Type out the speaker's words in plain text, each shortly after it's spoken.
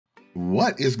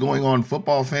What is going on,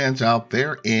 football fans out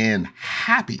there? And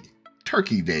happy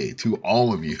Turkey Day to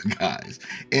all of you guys.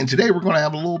 And today we're going to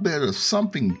have a little bit of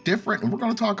something different, and we're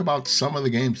going to talk about some of the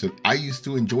games that I used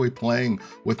to enjoy playing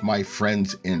with my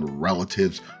friends and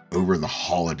relatives over the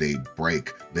holiday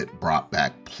break that brought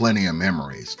back plenty of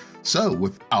memories. So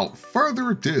without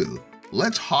further ado,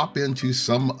 let's hop into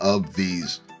some of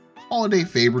these holiday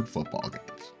favorite football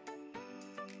games.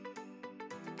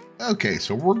 Okay,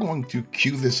 so we're going to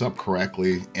cue this up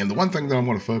correctly, and the one thing that I'm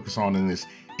going to focus on in this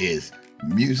is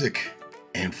music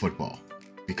and football,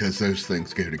 because those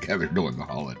things go together during the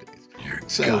holidays.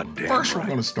 So first we're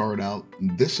going to start out,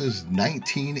 this is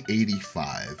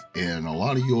 1985, and a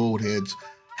lot of you old heads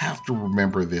have to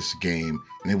remember this game,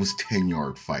 and it was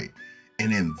 10-yard fight.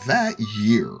 And in that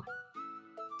year,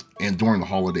 and during the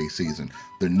holiday season,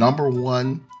 the number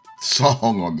one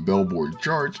song on the Billboard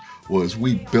charts was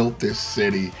 "We Built This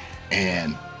City"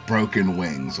 and "Broken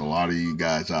Wings." A lot of you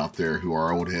guys out there who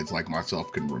are old heads like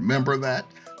myself can remember that.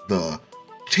 The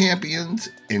champions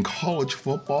in college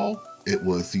football, it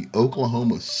was the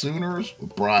Oklahoma Sooners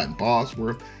with Brian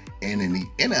Bosworth, and in the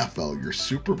NFL, your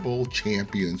Super Bowl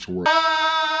champions were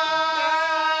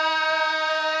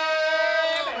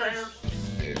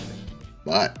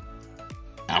But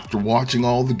after watching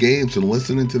all the games and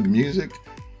listening to the music,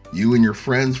 you and your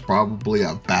friends probably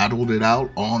have battled it out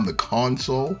on the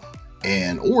console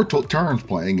or took turns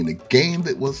playing in a game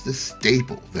that was the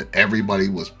staple that everybody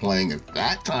was playing at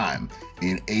that time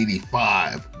in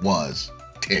 '85 was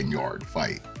 10-yard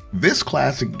fight. This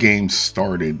classic game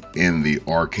started in the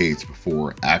arcades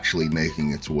before actually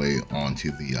making its way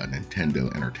onto the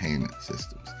Nintendo Entertainment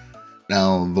Systems.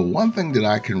 Now, the one thing that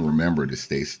I can remember to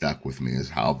stay stuck with me is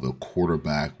how the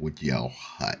quarterback would yell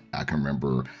 "hut." I can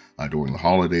remember during the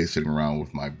holidays sitting around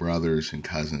with my brothers and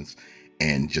cousins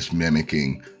and just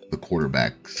mimicking the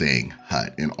quarterback saying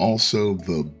 "hut." And also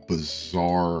the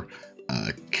bizarre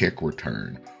kick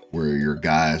return where your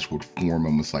guys would form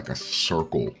almost like a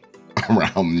circle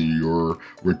around your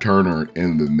returner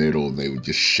in the middle. They would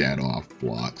just shed off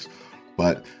blocks.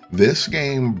 But this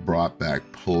game brought back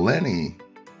plenty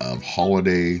of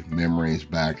holiday memories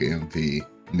back in the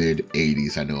mid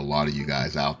 80s. I know a lot of you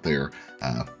guys out there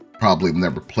probably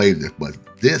never played this, but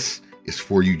this is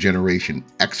for you Generation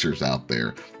Xers out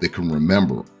there that can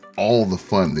remember all the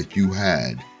fun that you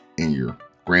had in your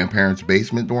grandparents'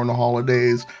 basement during the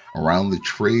holidays, around the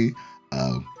tree.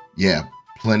 Yeah,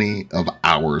 plenty of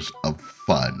hours of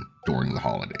fun during the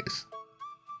holidays.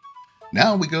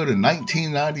 Now we go to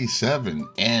 1997,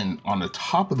 and on the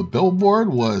top of the Billboard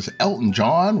was Elton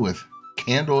John with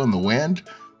 "Candle in the Wind."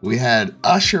 We had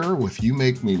Usher with "You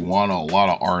Make Me Wanna," a lot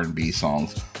of R&B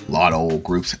songs, a lot of old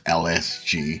groups,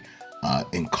 LSG.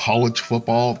 In college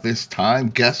football this time,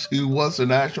 guess who was the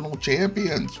national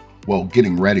champions? Well,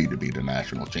 getting ready to be the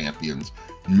national champions,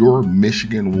 your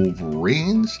Michigan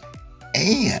Wolverines.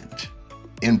 And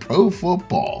in pro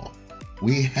football,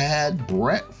 we had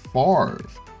Brett Favre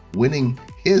winning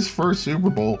his first Super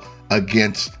Bowl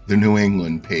against the New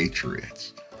England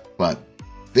Patriots. But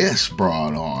this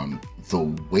brought on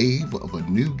the wave of a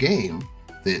new game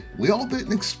that we all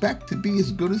didn't expect to be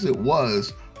as good as it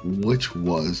was, which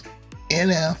was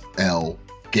NFL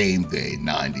Game Day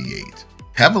 98.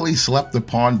 Heavily slept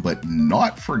upon but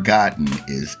not forgotten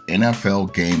is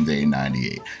NFL Game Day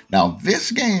 98. Now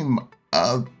this game,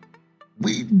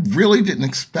 we really didn't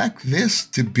expect this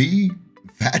to be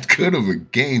that good of a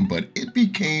game, but it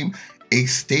became a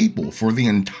staple for the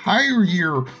entire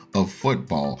year of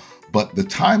football. But the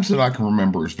times that I can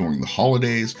remember is during the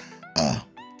holidays.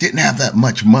 Didn't have that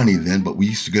much money then, but we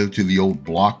used to go to the old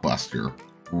Blockbuster,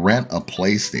 rent a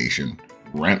PlayStation,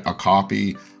 rent a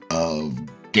copy of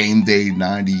Game Day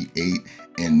 98,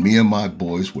 and me and my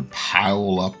boys would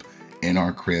pile up in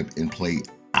our crib and play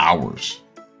hours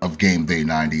of Game Day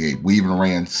 98. We even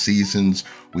ran seasons.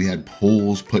 We had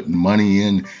pools, putting money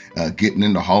in, getting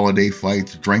into holiday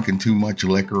fights, drinking too much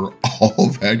liquor, all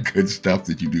that good stuff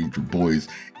that you do with your boys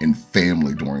and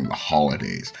family during the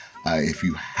holidays. If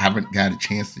you haven't got a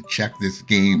chance to check this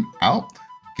game out,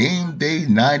 Game Day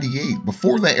 98,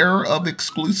 before the era of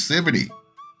exclusivity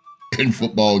in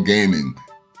football gaming,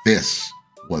 this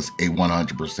was a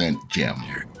 100% gem.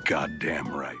 You're goddamn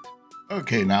right.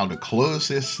 Okay, now to close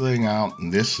this thing out,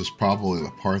 and this is probably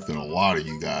the part that a lot of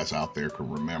you guys out there can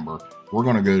remember, we're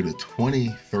going to go to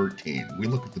 2013. We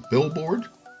look at the Billboard.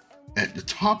 At the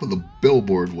top of the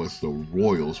Billboard was the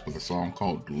Royals with a song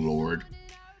called "Lord."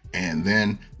 And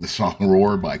then the song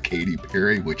 "Roar" by Katy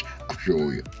Perry, which I'm sure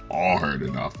we all heard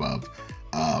enough of.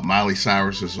 Miley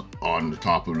Cyrus is on the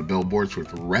top of the billboards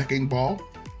with "Wrecking Ball."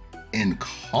 In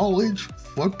college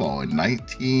football in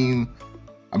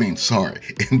I mean, sorry,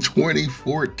 in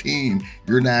 2014,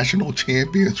 your national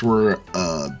champions were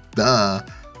the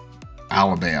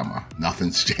Alabama.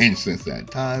 Nothing's changed since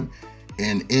that time.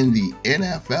 And in the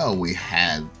NFL, we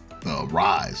had the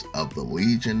rise of the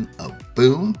Legion of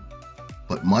Boom.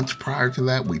 But months prior to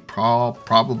that, we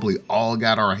probably all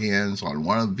got our hands on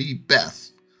one of the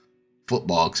best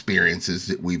football experiences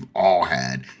that we've all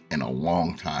had in a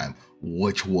long time,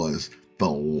 which was the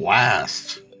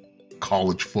last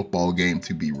college football game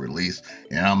to be released.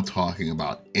 And I'm talking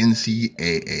about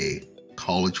NCAA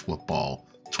College Football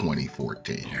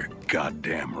 2014. You're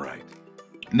goddamn right.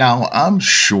 Now, I'm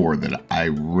sure that I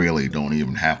really don't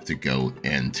even have to go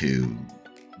into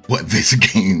what this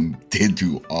game did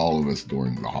to all of us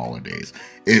during the holidays.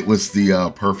 It was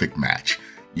the perfect match.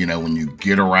 You know, when you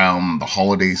get around the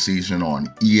holiday season on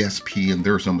ESPN,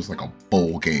 there's almost like a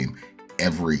bowl game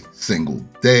every single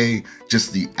day.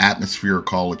 Just the atmosphere of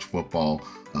college football.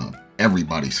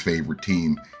 Everybody's favorite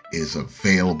team is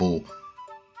available.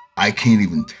 I can't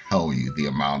even tell you the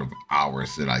amount of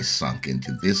hours that I sunk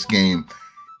into this game.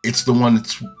 It's the one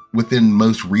that's within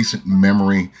most recent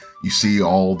memory. You see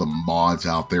all the mods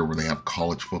out there where they have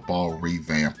college football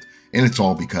revamped, and it's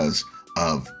all because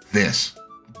of this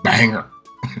banger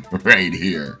right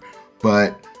here.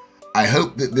 But I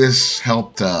hope that this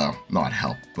helped, not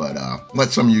help, but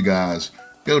let some of you guys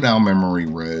go down memory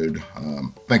road,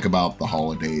 think about the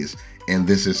holidays, and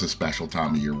this is a special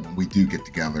time of year when we do get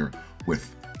together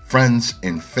with friends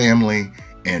and family.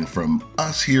 And from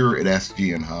us here at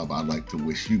SGN Hub, I'd like to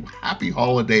wish you happy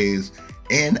holidays.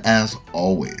 And as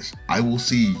always, I will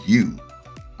see you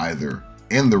either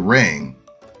in the ring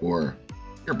or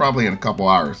you're probably in a couple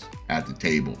hours at the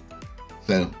table.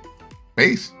 So,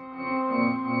 peace.